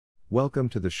Welcome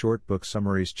to the Short Book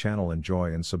Summaries channel.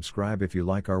 Enjoy and subscribe if you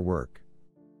like our work.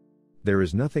 There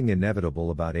is nothing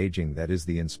inevitable about aging. That is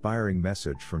the inspiring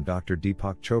message from Dr.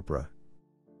 Deepak Chopra.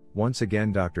 Once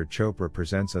again, Dr. Chopra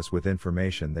presents us with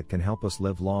information that can help us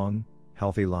live long,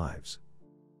 healthy lives.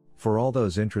 For all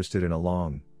those interested in a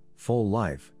long, full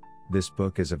life, this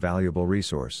book is a valuable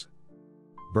resource.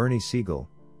 Siegel,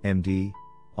 MD,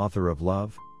 author of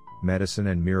Love, Medicine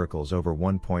and Miracles, over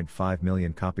 1.5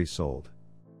 million copies sold.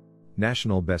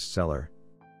 National bestseller.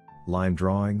 Line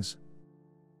drawings.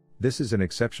 This is an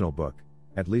exceptional book,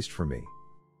 at least for me.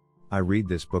 I read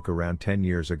this book around 10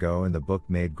 years ago and the book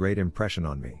made great impression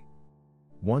on me.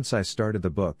 Once I started the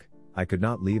book, I could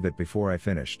not leave it before I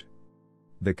finished.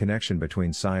 The connection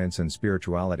between science and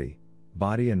spirituality,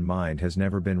 body and mind, has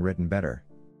never been written better.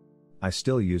 I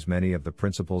still use many of the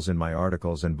principles in my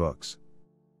articles and books.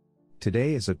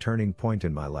 Today is a turning point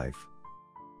in my life.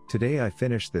 Today I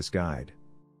finished this guide.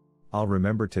 I'll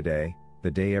remember today, the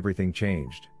day everything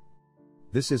changed.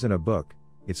 This isn't a book,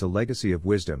 it's a legacy of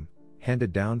wisdom,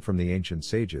 handed down from the ancient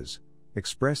sages,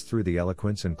 expressed through the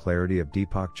eloquence and clarity of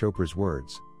Deepak Chopra's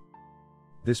words.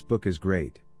 This book is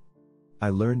great. I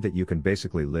learned that you can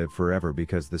basically live forever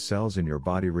because the cells in your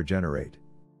body regenerate.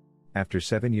 After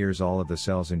 7 years, all of the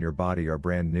cells in your body are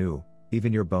brand new,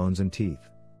 even your bones and teeth.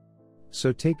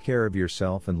 So take care of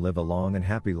yourself and live a long and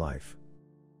happy life.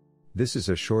 This is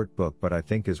a short book, but I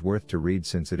think is worth to read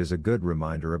since it is a good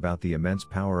reminder about the immense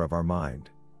power of our mind.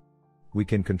 We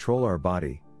can control our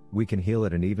body, we can heal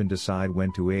it, and even decide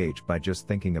when to age by just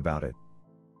thinking about it.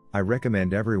 I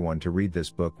recommend everyone to read this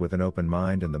book with an open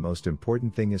mind, and the most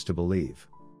important thing is to believe.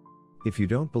 If you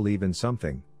don't believe in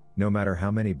something, no matter how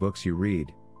many books you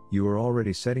read, you are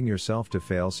already setting yourself to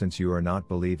fail since you are not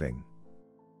believing.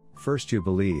 First you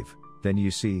believe, then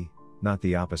you see, not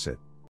the opposite.